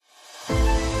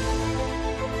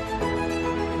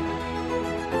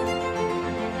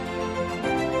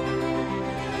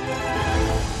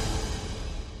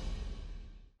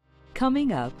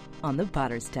Coming up on the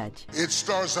Potter's Touch. It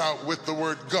starts out with the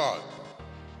word God,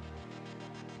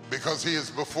 because he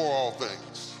is before all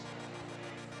things.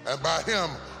 And by him,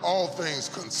 all things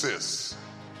consist.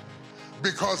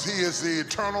 Because he is the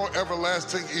eternal,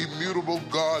 everlasting, immutable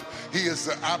God. He is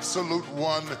the absolute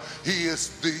one. He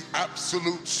is the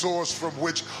absolute source from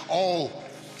which all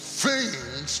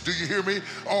things, do you hear me?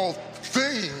 All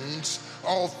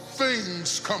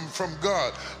things come from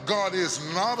God. God is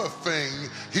not a thing,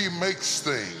 he makes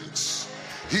things.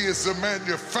 He is the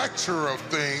manufacturer of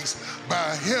things.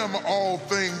 By him all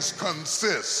things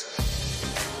consist.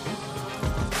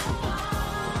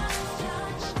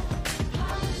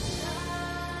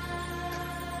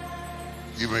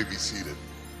 You may be seated.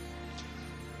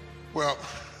 Well,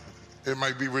 it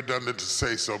might be redundant to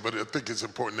say so, but I think it's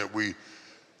important that we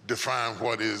define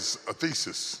what is a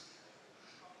thesis.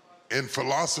 In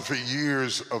philosophy,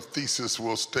 years of thesis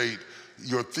will state,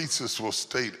 your thesis will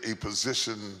state a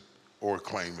position or a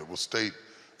claim. It will state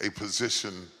a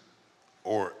position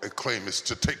or a claim. It's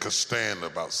to take a stand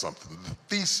about something. The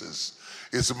thesis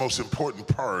is the most important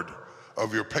part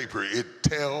of your paper. It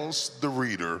tells the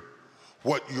reader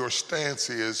what your stance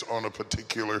is on a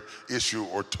particular issue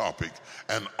or topic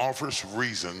and offers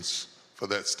reasons for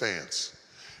that stance.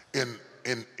 In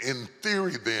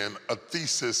theory, then, a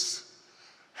thesis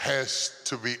has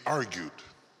to be argued.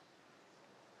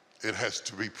 It has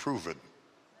to be proven.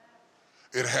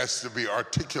 It has to be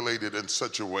articulated in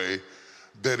such a way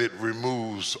that it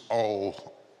removes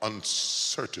all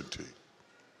uncertainty.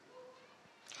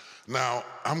 Now,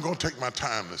 I'm going to take my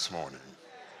time this morning.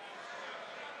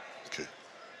 Okay.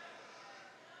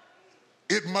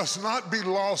 It must not be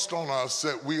lost on us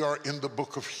that we are in the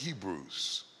book of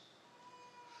Hebrews.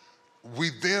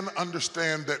 We then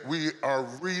understand that we are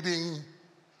reading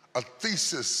a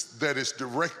thesis that is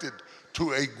directed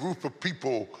to a group of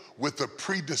people with a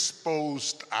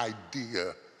predisposed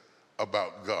idea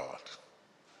about God.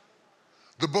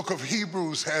 The book of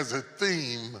Hebrews has a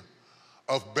theme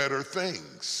of better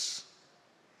things.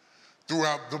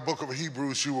 Throughout the book of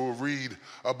Hebrews, you will read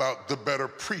about the better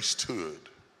priesthood,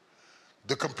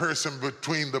 the comparison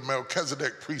between the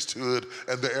Melchizedek priesthood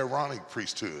and the Aaronic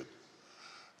priesthood,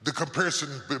 the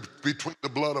comparison between the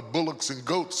blood of bullocks and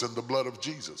goats and the blood of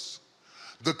Jesus,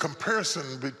 the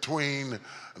comparison between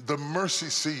the mercy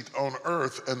seat on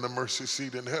earth and the mercy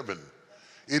seat in heaven.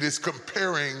 It is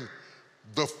comparing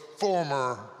the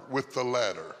former with the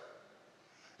latter.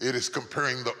 It is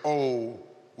comparing the old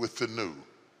with the new.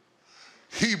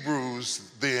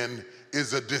 Hebrews, then,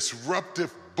 is a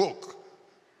disruptive book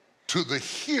to the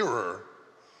hearer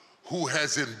who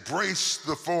has embraced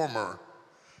the former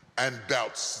and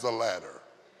doubts the latter.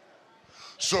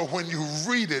 So when you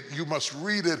read it, you must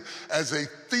read it as a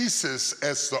thesis,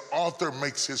 as the author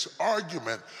makes his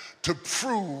argument to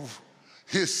prove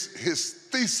his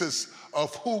thesis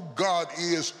of who God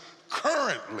is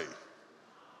currently,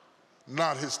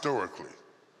 not historically.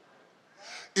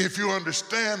 If you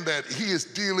understand that, he is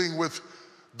dealing with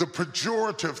the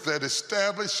pejorative that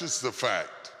establishes the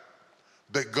fact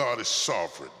that God is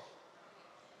sovereign,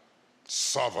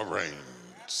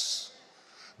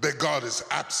 that God is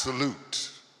absolute,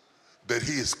 that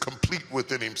he is complete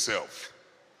within himself,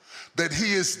 that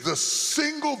he is the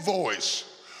single voice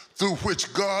through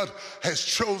which God has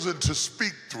chosen to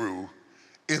speak through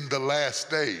in the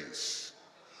last days.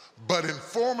 But in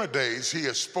former days, he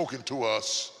has spoken to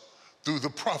us through the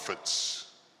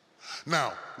prophets.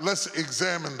 Now, let's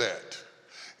examine that.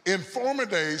 In former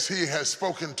days, he has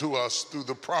spoken to us through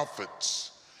the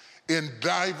prophets in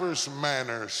diverse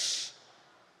manners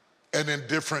and in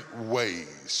different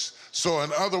ways. So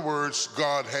in other words,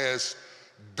 God has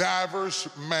diverse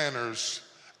manners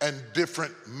and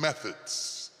different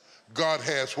methods. God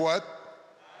has what?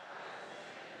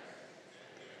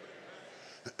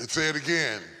 Say it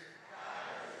again.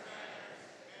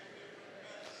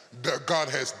 God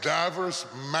has diverse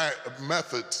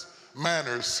methods,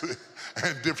 manners,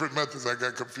 and different methods. I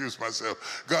got confused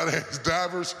myself. God has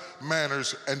diverse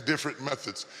manners and different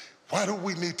methods. Why do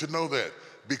we need to know that?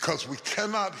 Because we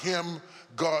cannot hem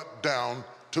God down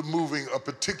to moving a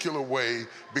particular way,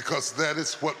 because that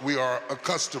is what we are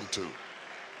accustomed to.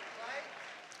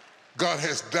 God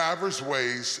has diverse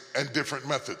ways and different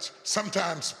methods.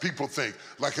 Sometimes people think,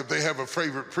 like if they have a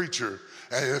favorite preacher,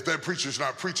 and if that preacher's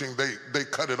not preaching, they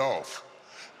cut it off.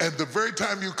 And the very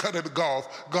time you cut it off,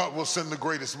 God will send the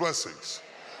greatest blessings.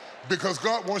 Because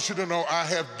God wants you to know, I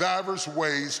have diverse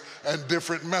ways and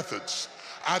different methods.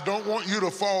 I don't want you to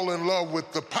fall in love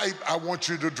with the pipe. I want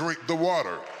you to drink the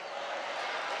water.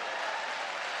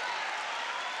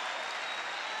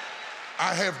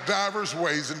 I have divers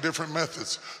ways and different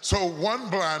methods. So one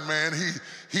blind man,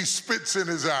 he spits in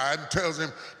his eye and tells him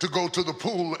to go to the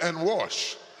pool and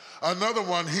wash. Another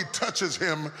one, he touches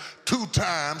him 2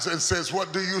 times and says,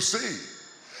 what do you see?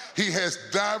 He has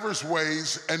divers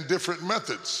ways and different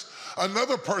methods.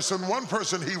 Another person, one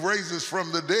person he raises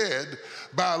from the dead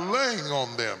by laying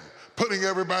on them, putting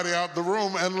everybody out the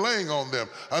room and laying on them.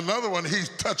 Another one, he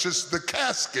touches the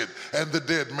casket and the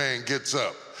dead man gets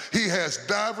up. He has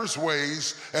divers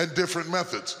ways and different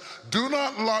methods. Do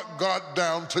not lock God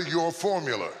down to your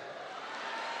formula.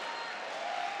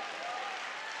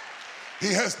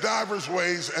 He has divers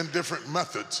ways and different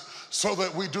methods so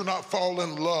that we do not fall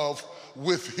in love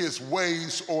with his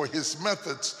ways or his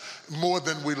methods more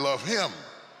than we love him.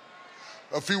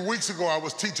 A few weeks ago, I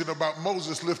was teaching about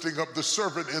Moses lifting up the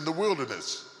serpent in the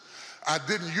wilderness. I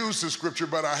didn't use the scripture,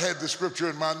 but I had the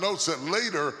scripture in my notes that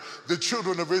later the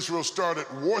children of Israel started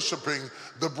worshiping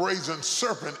the brazen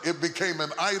serpent. It became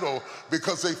an idol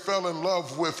because they fell in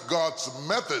love with God's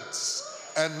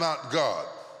methods and not God.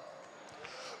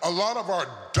 A lot of our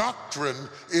doctrine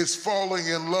is falling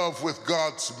in love with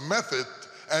God's method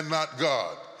and not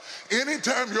God.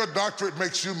 Anytime your doctrine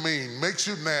makes you mean, makes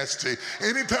you nasty,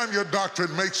 anytime your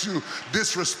doctrine makes you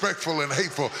disrespectful and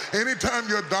hateful, anytime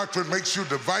your doctrine makes you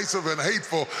divisive and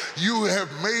hateful, you have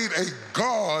made a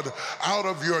God out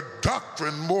of your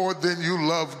doctrine more than you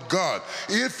love God.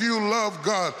 If you love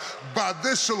God, by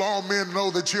this shall all men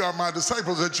know that you are my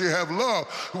disciples, that you have love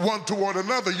one toward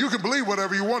another. You can believe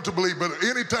whatever you want to believe, but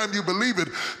anytime you believe it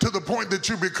to the point that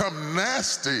you become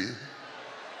nasty,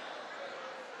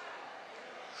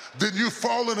 then you've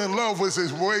fallen in love with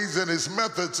his ways and his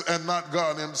methods and not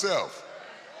God himself.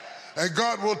 And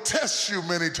God will test you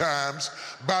many times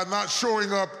by not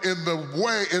showing up in the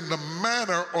way, in the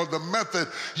manner or the method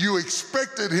you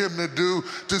expected him to do,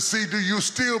 to see, do you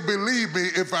still believe me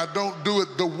if I don't do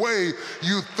it the way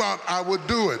you thought I would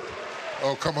do it?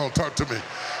 Oh, come on, talk to me.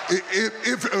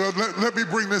 Let me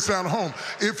bring this down home.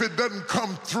 If it doesn't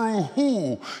come through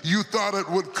who you thought it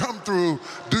would come through,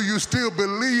 do you still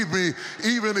believe me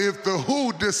even if the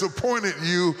who disappointed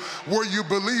you? Were you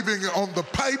believing on the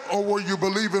pipe or were you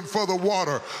believing for the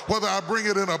water? Whether I bring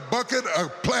it in a bucket, a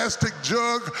plastic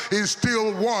jug, is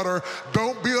still water.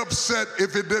 Don't be upset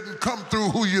if it didn't come through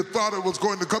who you thought it was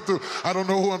going to come through. I don't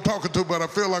know who I'm talking to, but I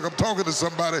feel like I'm talking to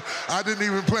somebody. I didn't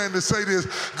even plan to say this.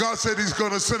 God said he's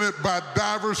going to send it by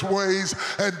divers ways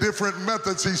and different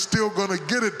methods. He's still going to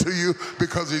get it to you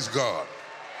because he's God.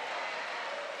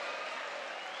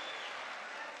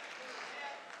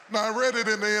 Now, I read it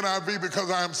in the NIV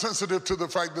because I am sensitive to the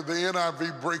fact that the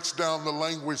NIV breaks down the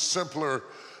language simpler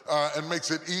and makes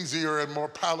it easier and more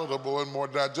palatable and more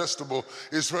digestible,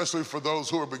 especially for those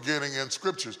who are beginning in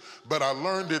scriptures. But I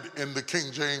learned it in the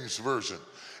King James Version.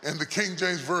 In the King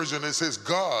James Version, it says,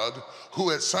 God,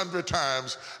 who at sundry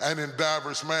times and in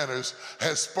divers manners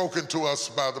has spoken to us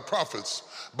by the prophets,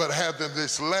 but hath in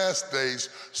this last days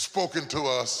spoken to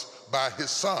us by his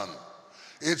Son.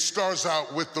 It starts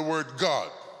out with the word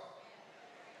God,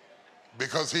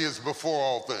 because he is before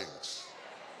all things.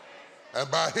 And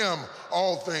by him,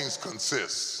 all things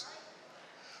consist.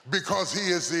 Because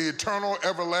he is the eternal,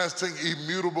 everlasting,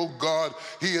 immutable God.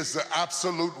 He is the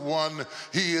absolute one.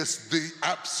 He is the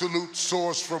absolute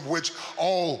source from which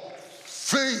all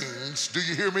things, do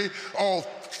you hear me? All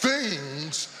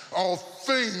things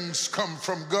come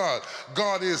from God.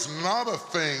 God is not a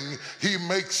thing. He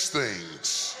makes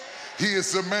things. He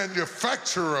is the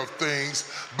manufacturer of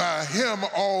things. By him,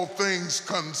 all things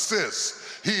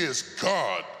consist. He is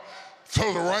God.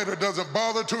 So the writer doesn't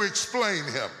bother to explain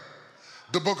him.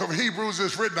 The book of Hebrews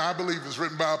is written, I believe it's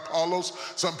written by Apollos.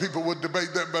 Some people would debate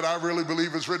that, but I really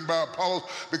believe it's written by Apollos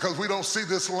because we don't see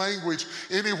this language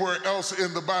anywhere else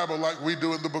in the Bible like we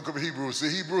do in the book of Hebrews.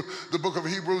 The book of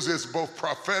Hebrews is both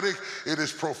prophetic, it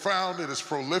is profound, it is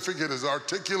prolific, it is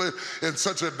articulate in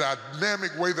such a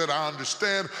dynamic way that I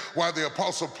understand why the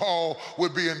Apostle Paul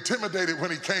would be intimidated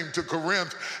when he came to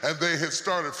Corinth and they had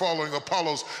started following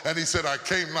Apollos, and he said, I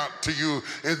came not to you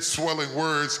in swelling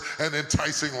words and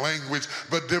enticing language,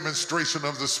 but demonstration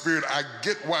of the Spirit. I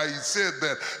get why he said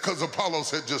that, because Apollos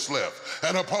had just left.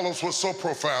 And Apollos was so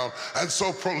profound and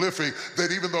so prolific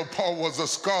that even though Paul was a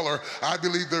scholar, I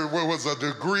believe there was a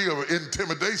degree of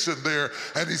intimidation there.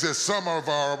 And he said, some are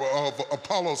of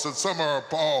Apollos and some are of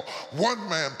Paul. One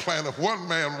man planted, one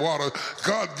man watered.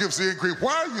 God gives the increase.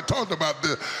 Why are you talking about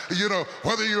this? You know,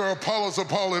 whether you're Apollos or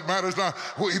Paul, it matters not.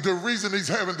 The reason he's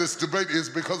having this debate is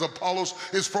because Apollos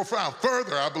is profound.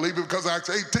 Further, I believe because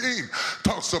Acts 18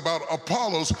 talks about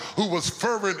Apollos, who was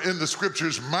fervent in the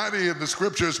scriptures, mighty in the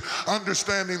scriptures,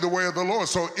 understanding the way of the Lord.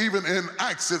 So even in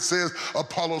Acts it says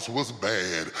Apollos was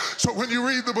bad. So when you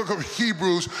read the book of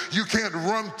Hebrews, you can't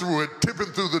run through it, tipping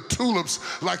through the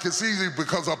tulips like it's easy,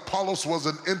 because Apollos was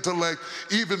an intellect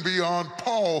even beyond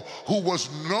Paul, who was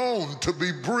known to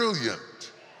be brilliant.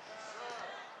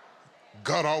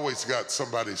 God always got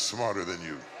somebody smarter than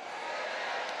you.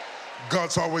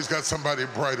 God's always got somebody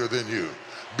brighter than you.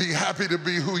 Be happy to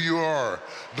be who you are.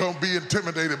 Don't be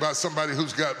intimidated by somebody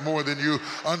who's got more than you.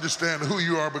 Understand who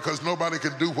you are, because nobody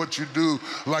can do what you do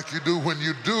like you do when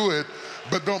you do it.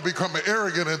 But don't become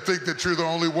arrogant and think that you're the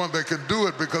only one that can do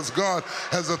it, because God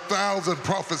has 1,000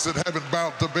 prophets that haven't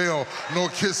bowed to Baal nor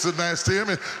kissed the nasty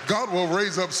image. God will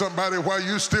raise up somebody while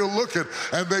you're still looking,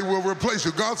 and they will replace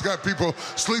you. God's got people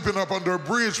sleeping up under a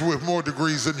bridge with more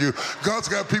degrees than you. God's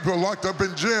got people locked up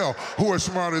in jail who are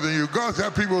smarter than you. God's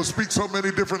got people who speak so many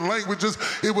different languages,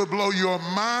 it would blow your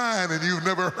mind, and you've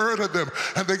never heard of them,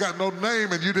 and they got no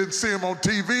name, and you didn't see them on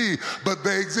TV, but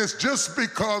they exist. Just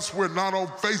because we're not on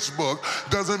Facebook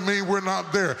doesn't mean we're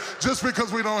not there. Just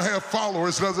because we don't have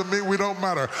followers doesn't mean we don't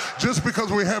matter. Just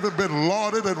because we haven't been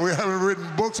lauded and we haven't written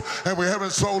books and we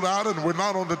haven't sold out and we're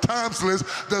not on the Times list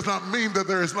does not mean that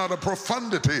there is not a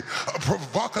profundity, a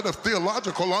provocative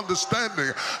theological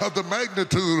understanding of the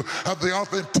magnitude, of the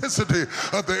authenticity,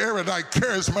 of the erudite,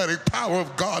 charismatic power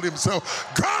of God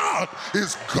himself. God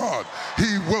is God.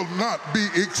 He will not be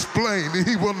explained.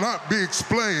 He will not be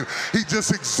explained. He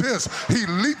just exists. He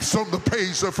leaps on the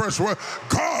page, the first word.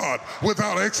 God,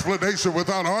 without explanation,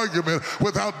 without argument,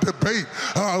 without debate,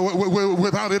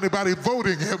 without anybody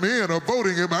voting him in or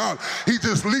voting him out. He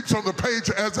just leaps on the page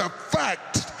as a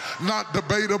fact, not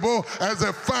debatable, as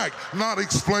a fact, not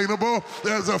explainable,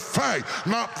 as a fact,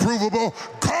 not provable.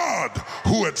 God,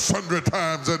 who at sundry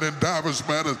times and in divers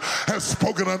manners has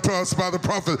spoken unto us by the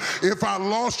prophet. If I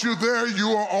lost you there, you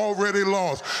are already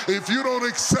lost. If you don't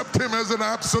accept him as an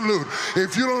absolute,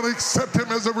 if you don't accept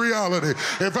him as a reality,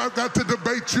 if I've got to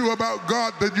debate you about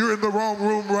God, then you're in the wrong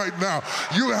room right now.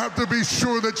 You have to be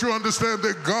sure that you understand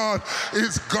that God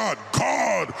is God.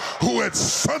 God, who at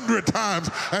sundry times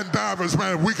and divers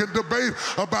manners. We can debate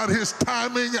about his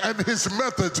timing and his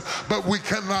methods, but we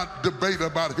cannot debate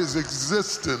about his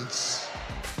existence.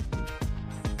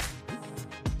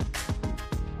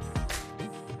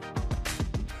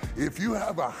 If you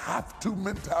have a have-to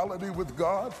mentality with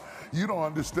God, you don't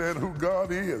understand who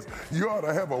God is. You ought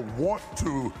to have a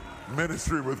want-to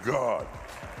ministry with God.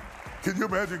 Can you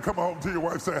imagine coming home to your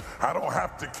wife saying, I don't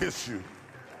have to kiss you.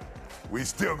 We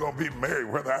still gonna be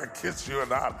married whether I kiss you or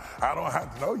not. I don't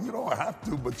have to. No, you don't have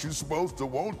to, but you're supposed to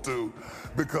want to,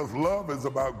 because love is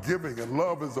about giving, and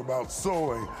love is about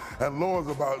sowing, and love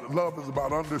is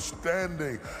about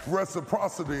understanding,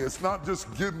 reciprocity. It's not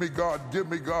just give me God, give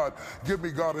me God, give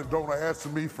me God, and don't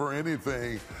ask me for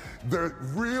anything. The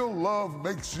real love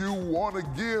makes you want to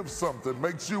give something,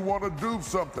 makes you want to do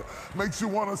something, makes you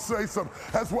want to say something.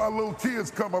 That's why little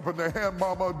kids come up and they hand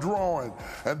mama a drawing,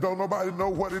 and don't nobody know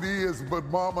what it is but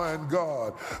mama and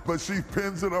God. But she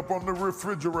pins it up on the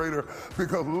refrigerator,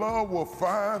 because love will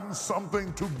find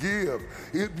something to give.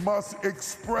 It must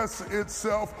express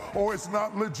itself or it's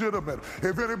not legitimate.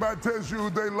 If anybody tells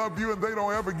you they love you and they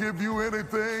don't ever give you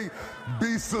anything,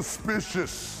 be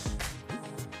suspicious.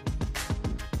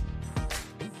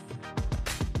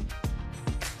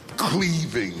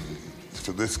 Cleaving.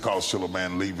 For this cause shall a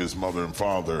man leave his mother and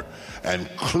father and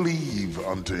cleave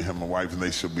unto him a wife, and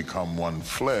they shall become one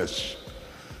flesh.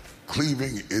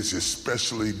 Cleaving is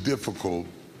especially difficult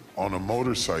on a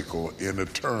motorcycle in a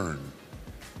turn.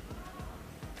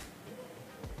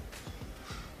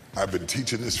 I've been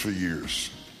teaching this for years.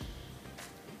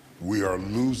 We are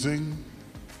losing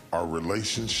our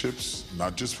relationships,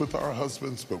 not just with our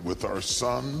husbands, but with our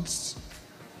sons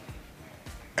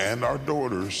and our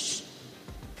daughters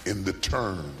in the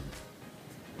turn.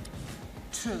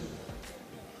 True.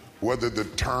 Whether the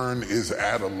turn is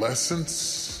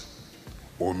adolescence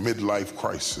or midlife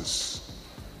crisis,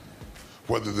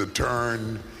 whether the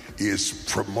turn is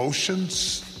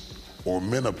promotions or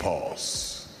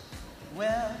menopause.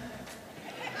 Well,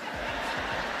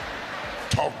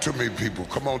 talk to me, people.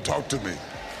 Come on, talk to me.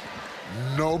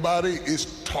 Nobody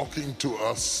is talking to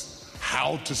us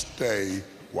how to stay.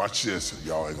 Watch this.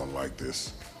 Y'all ain't gonna like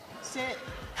this. sit.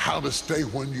 How to stay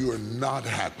when you are not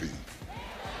happy.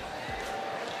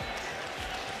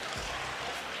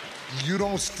 You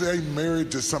don't stay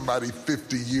married to somebody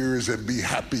 50 years and be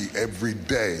happy every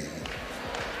day.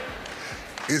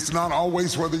 It's not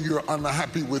always whether you're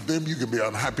unhappy with them. You can be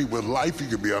unhappy with life. You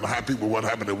can be unhappy with what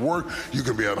happened at work. You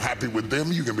can be unhappy with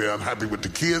them. You can be unhappy with the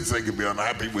kids. They can be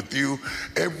unhappy with you.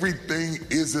 Everything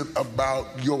isn't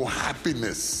about your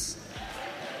happiness.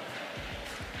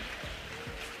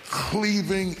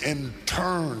 Cleaving in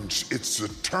turns. It's the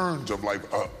turns of life.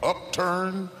 An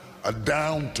upturn, a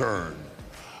downturn.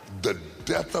 The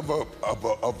death of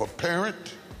a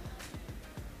parent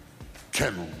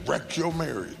can wreck your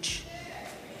marriage.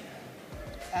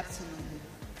 Absolutely.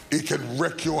 It can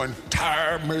wreck your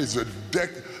entire marriage.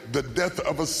 The death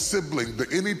of a sibling.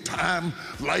 Anytime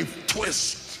life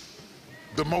twists,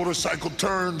 the motorcycle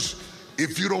turns.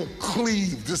 If you don't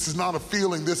cleave, this is not a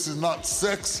feeling. This is not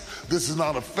sex. This is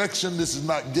not affection. This is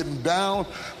not getting down.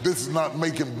 This is not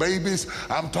making babies.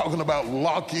 I'm talking about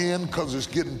lock in because it's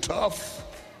getting tough.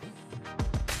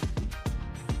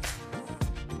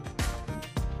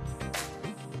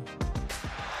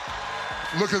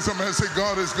 Look at somebody and say,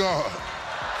 God is God.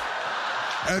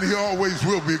 And he always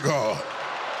will be God.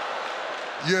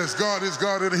 Yes, God is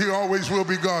God and he always will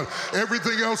be God.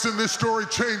 Everything else in this story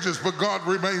changes, but God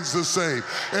remains the same.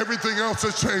 Everything else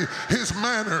has changed. His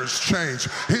manners change.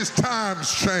 His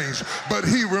times change, but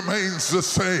he remains the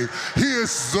same. He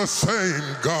is the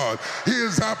same God. He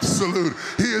is absolute.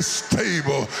 He is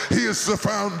stable. He is the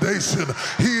foundation.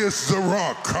 He is the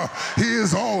rock. He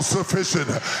is all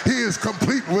sufficient. He is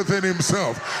complete within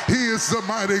himself. He is the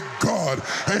mighty God.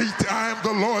 I am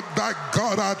the Lord thy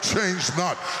God, I change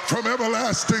not. From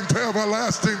everlasting to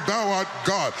everlasting, thou art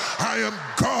God. I am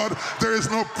God. There is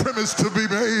no premise to be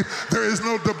made. There is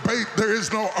no debate. There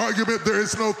is no argument. There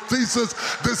is no thesis.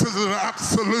 This is an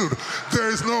absolute. There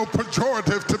is no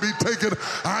pejorative to be taken.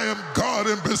 I am God,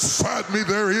 and beside me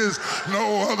there is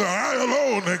no other. I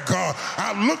alone am God.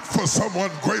 I look for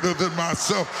someone greater than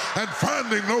myself, and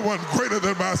finding no one greater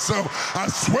than myself, I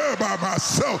swear by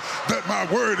myself that my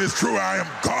word is true. I am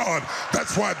God.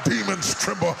 That's why demons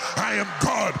tremble. I am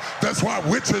God. That's why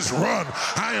witches run.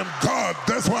 I am God.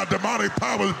 That's why demonic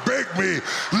powers beg me,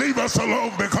 leave us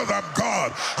alone, because I'm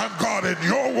God. I'm God in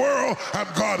your world. I'm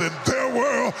God in their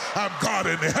world. I'm God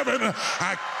in heaven.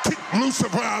 I kick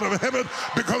Lucifer out of heaven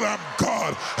because I'm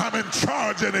God. I'm in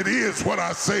charge, and it is what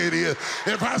I say it is.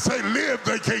 If I say live,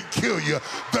 they can't kill you.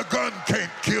 The gun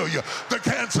can't kill you. The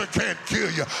cancer can't kill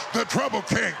you. The trouble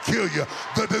can't kill you.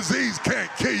 The disease can't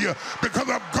kill you, because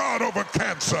I'm God over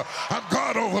cancer. I'm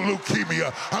God over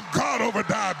leukemia. I'm God over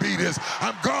diabetes.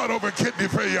 I'm God over kidney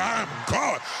failure. I am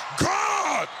God.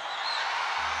 God!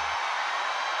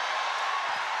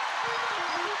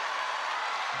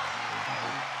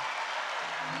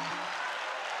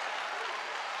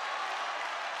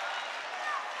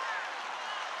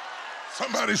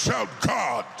 Somebody shout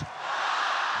God.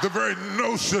 The very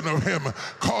notion of him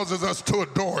causes us to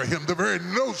adore him. The very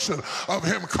notion of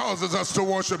him causes us to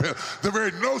worship him. The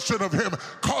very notion of him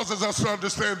causes us to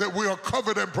understand that we are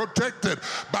covered and protected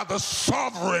by the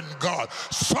sovereign God.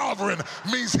 Sovereign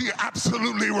means he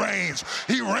absolutely reigns.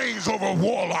 He reigns over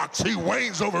warlocks. He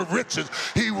reigns over riches.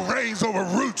 He reigns over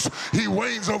roots. He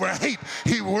reigns over hate.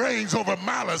 He reigns over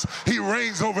malice. He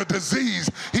reigns over disease.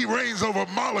 He reigns over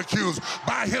molecules.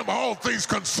 By him all things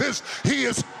consist. He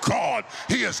is God.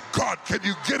 He is God. Can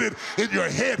you get it in your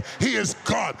head? He is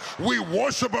God. We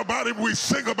worship about him, we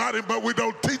sing about him, but we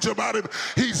don't teach about him.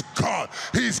 He's God.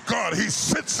 He's God. He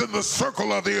sits in the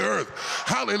circle of the earth.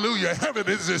 Hallelujah. Heaven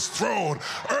is his throne.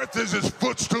 Earth is his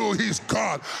footstool. He's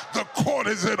God. The court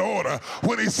is in order.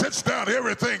 When he sits down,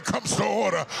 everything comes to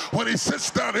order. When he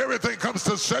sits down, everything comes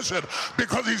to session,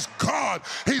 because he's God.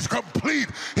 He's complete.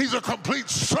 He's a complete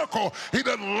circle. He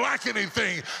doesn't lack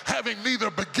anything, having neither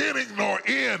beginning nor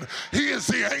end. He is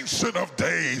the Ancient of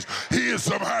Days. He is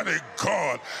the mighty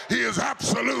God. He is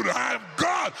absolute. I am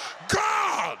God.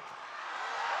 God!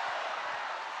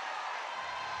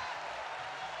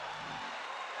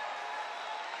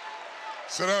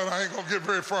 Sit down. I ain't going to get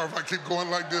very far if I keep going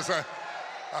like this.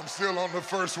 I'm still on the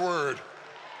first word.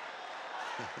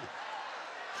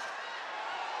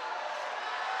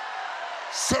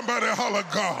 Somebody holler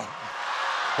God.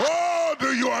 Oh,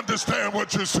 do you understand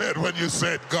what you said when you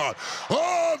said God?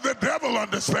 Oh, the devil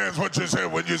understands what you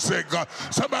said when you said God.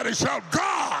 Somebody shout,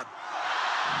 God!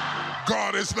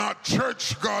 God is not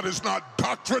church. God is not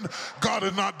doctrine. God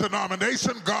is not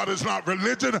denomination. God is not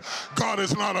religion. God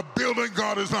is not a building.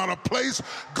 God is not a place.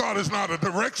 God is not a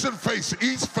direction. Face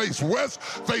east, face west,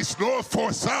 face north,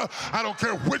 face south. I don't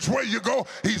care which way you go.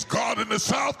 He's God in the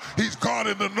south. He's God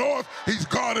in the north. He's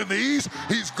God in the east.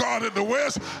 He's God in the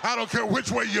west. I don't care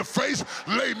which way you face.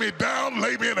 Lay me down.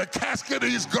 Lay me in a casket.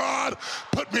 He's God.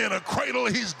 Put me in a cradle.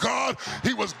 He's God.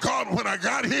 He was God when I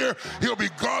got here. He'll be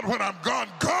God when I'm gone.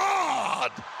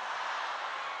 God!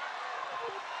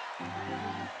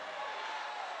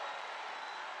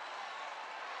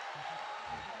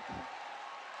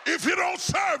 If you don't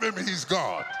serve him, he's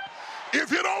God. If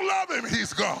you don't love him,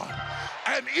 he's God.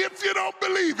 And if you don't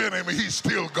believe in him, he's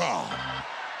still God.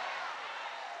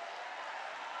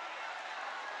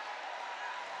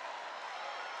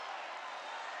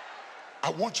 I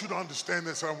want you to understand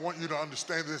this. I want you to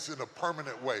understand this in a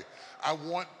permanent way. I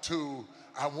want to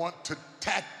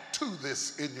tattoo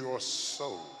this in your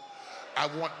soul. I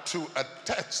want to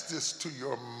attach this to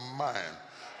your mind.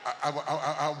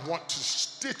 I want to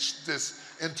stitch this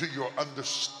into your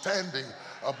understanding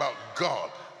about God.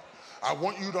 I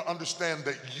want you to understand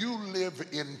that you live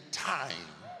in time.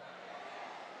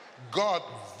 God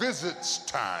visits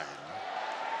time.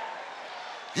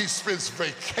 He spends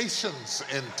vacations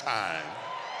in time.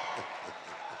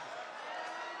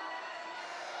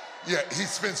 Yeah, he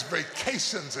spends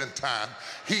vacations in time.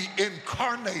 He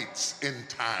incarnates in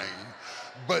time,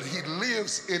 but he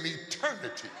lives in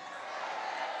eternity.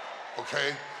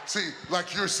 Okay? See,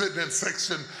 like you're sitting in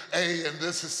section A, and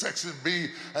this is section B,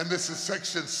 and this is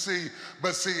section C.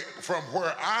 But see, from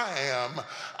where I am,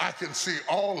 I can see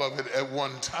all of it at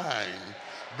one time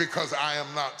because I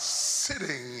am not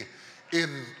sitting in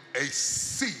a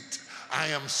seat. I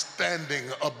am standing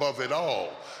above it all.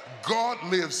 God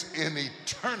lives in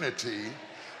eternity.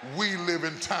 We live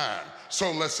in time.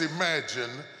 So let's imagine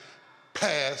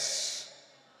past,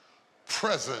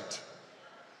 present,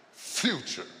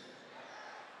 future.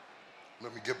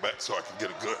 Let me get back so I can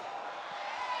get it good.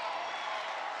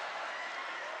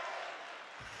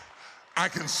 I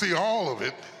can see all of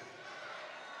it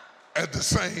at the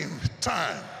same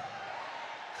time.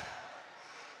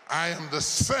 I am the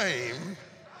same.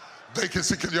 They can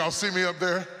see, can y'all see me up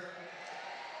there?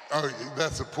 Oh,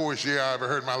 that's the poorest year I ever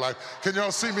heard in my life. Can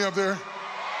y'all see me up there?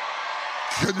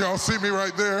 Can y'all see me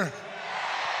right there?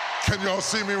 Can y'all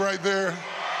see me right there?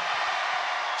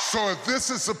 So if this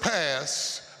is the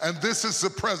past, and this is the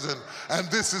present, and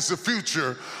this is the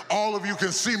future, all of you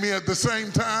can see me at the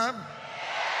same time?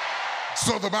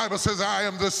 So the Bible says, I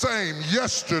am the same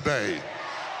yesterday,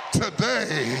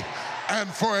 today, and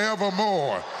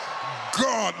forevermore.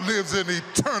 God lives in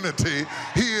eternity.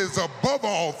 He is above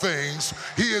all things.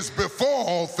 He is before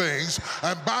all things.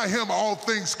 And by him all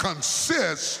things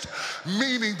consist,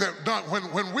 meaning that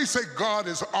when we say God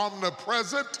is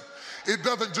omnipresent, it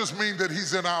doesn't just mean that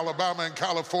he's in Alabama and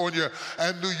California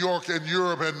and New York and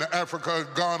Europe and Africa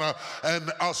and Ghana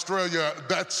and Australia.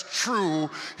 That's true.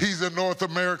 He's in North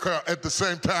America at the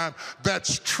same time.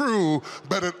 That's true.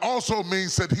 But it also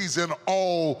means that he's in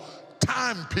all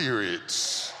time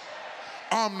periods.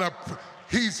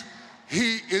 He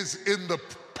is in the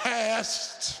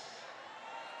past.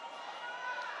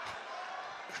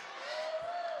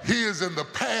 He is in the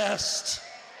past.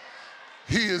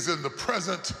 He is in the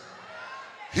present.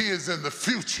 He is in the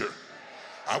future.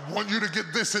 I want you to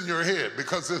get this in your head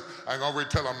because I can already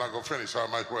tell I'm not going to finish, so I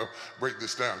might as well break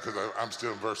this down because I'm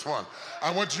still in verse 1.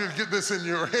 I want you to get this in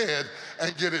your head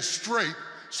and get it straight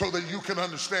so that you can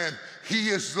understand he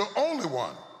is the only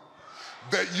one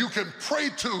that you can pray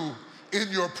to in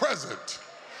your present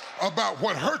about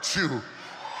what hurt you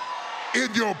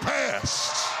in your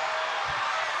past.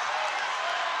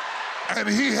 And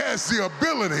he has the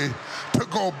ability to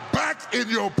go back in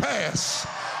your past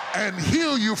and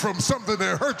heal you from something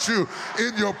that hurt you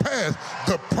in your past.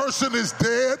 The person is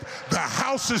dead. The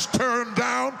house is turned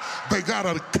down. They got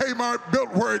a Kmart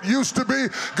built where it used to be.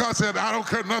 God said, I don't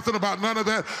care nothing about none of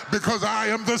that because I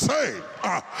am the same.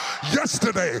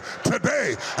 Yesterday,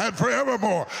 today, and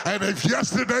forevermore. And if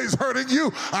yesterday's hurting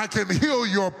you, I can heal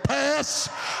your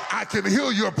past. I can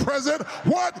heal your present.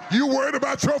 What? You worried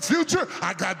about your future?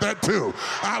 I got that too.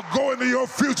 I'll go into your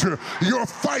future. Your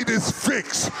fight is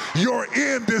fixed. Your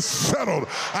end is settled.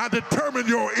 I determined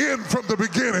your end from the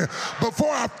beginning. Before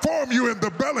I formed you in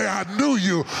the belly, I knew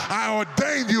you. I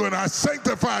ordained you and I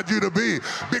sanctified you to be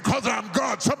because I'm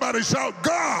God. Somebody shout,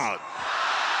 God.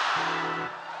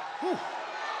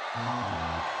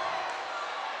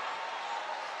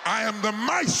 I am the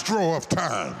maestro of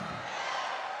time.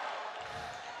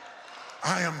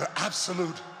 I am the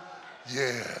absolute,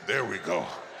 yeah, there we go.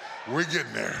 We're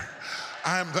getting there.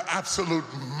 I am the absolute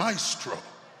maestro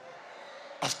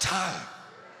of time.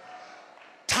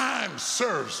 Time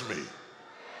serves me.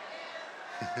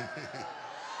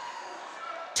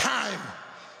 Time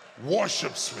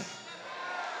worships me.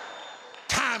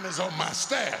 Time is on my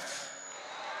staff.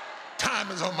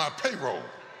 Time is on my payroll.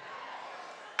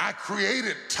 I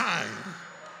created time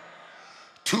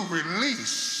to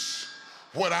release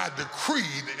what I decreed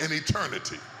in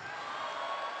eternity.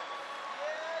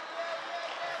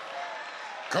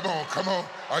 Come on, come on.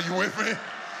 Are you with me?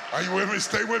 Are you with me?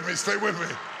 Stay with me, stay with me.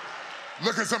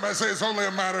 Look at somebody and say, it's only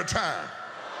a matter of time.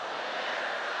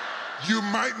 You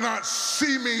might not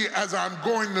see me as I'm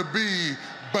going to be,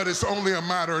 but it's only a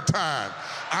matter of time.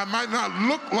 I might not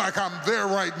look like I'm there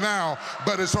right now,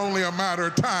 but it's only a matter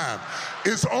of time.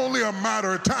 It's only a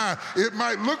matter of time. It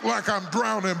might look like I'm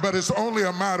drowning, but it's only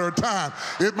a matter of time.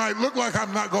 It might look like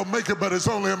I'm not going to make it, but it's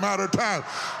only a matter of time.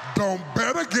 Don't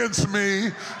bet against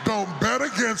me. Don't bet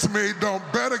against me. Don't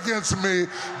bet against me.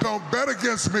 Don't bet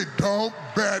against me. Don't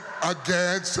bet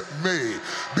against me,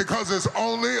 because it's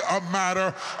only a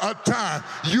matter of time.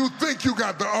 You think you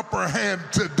got the upper hand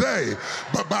today,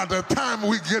 but by the time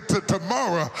we get to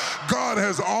tomorrow, God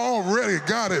has already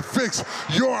got it fixed.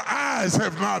 Your eyes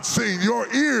have not seen, your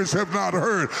ears have not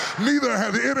heard, neither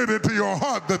have entered into your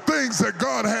heart the things that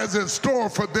God has in store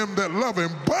for them that love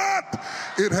him, but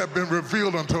it have been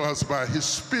revealed unto us by his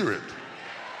Spirit,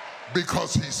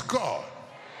 because he's God.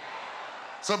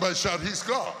 Somebody shout, he's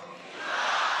God.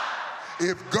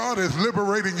 If God is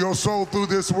liberating your soul through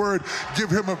this word,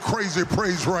 give him a crazy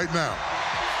praise right now.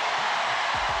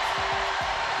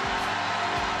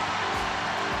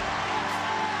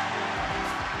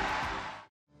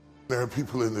 There are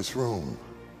people in this room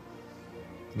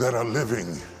that are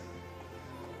living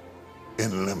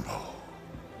in limbo.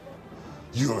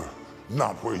 You're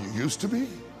not where you used to be,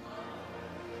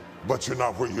 but you're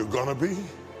not where you're gonna be.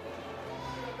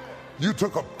 You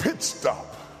took a pit stop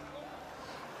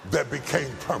that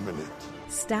became permanent.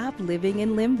 Stop living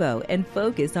in limbo and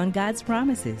focus on God's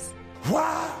promises.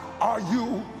 Why are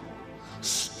you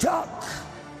stuck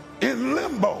in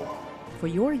limbo? For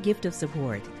your gift of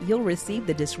support, you'll receive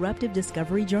the Disruptive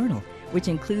Discovery Journal, which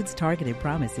includes targeted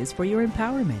promises for your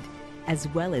empowerment, as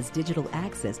well as digital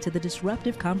access to the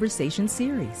Disruptive Conversation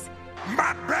series.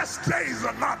 My best days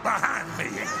are not behind me.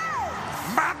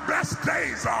 My best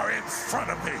days are in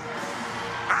front of me.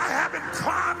 I haven't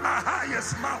climbed my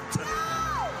highest mountain.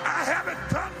 I haven't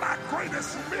done my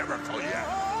greatest miracle yet.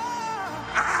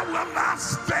 I will not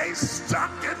stay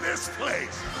stuck in this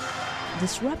place.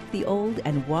 Disrupt the old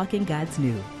and walk in God's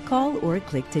new. Call or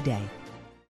click today.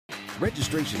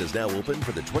 Registration is now open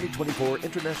for the 2024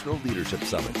 International Leadership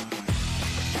Summit.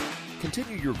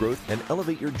 Continue your growth and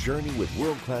elevate your journey with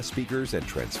world-class speakers and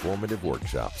transformative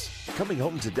workshops. Coming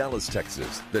home to Dallas,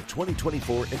 Texas, the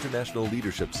 2024 International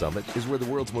Leadership Summit is where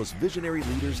the world's most visionary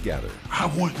leaders gather. I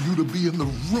want you to be in the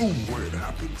room where it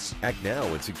happens. Act now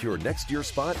and secure next year's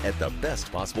spot at the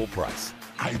best possible price.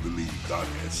 I believe God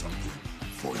has something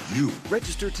for you.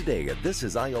 Register today at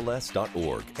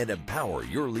thisisils.org and empower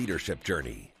your leadership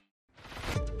journey.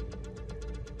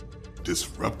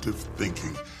 Disruptive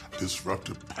thinking,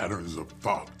 disruptive patterns of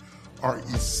thought are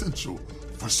essential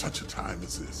for such a time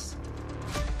as this.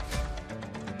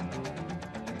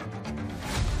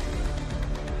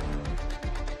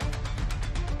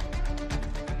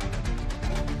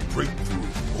 Break through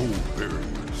old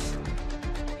barriers,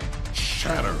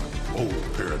 shatter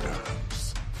old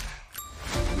paradigms,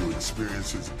 new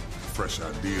experiences, fresh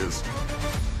ideas.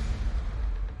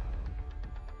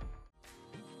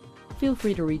 Feel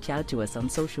free to reach out to us on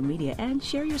social media and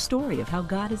share your story of how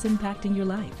God is impacting your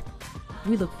life.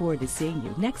 We look forward to seeing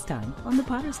you next time on The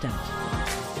Potter's Touch.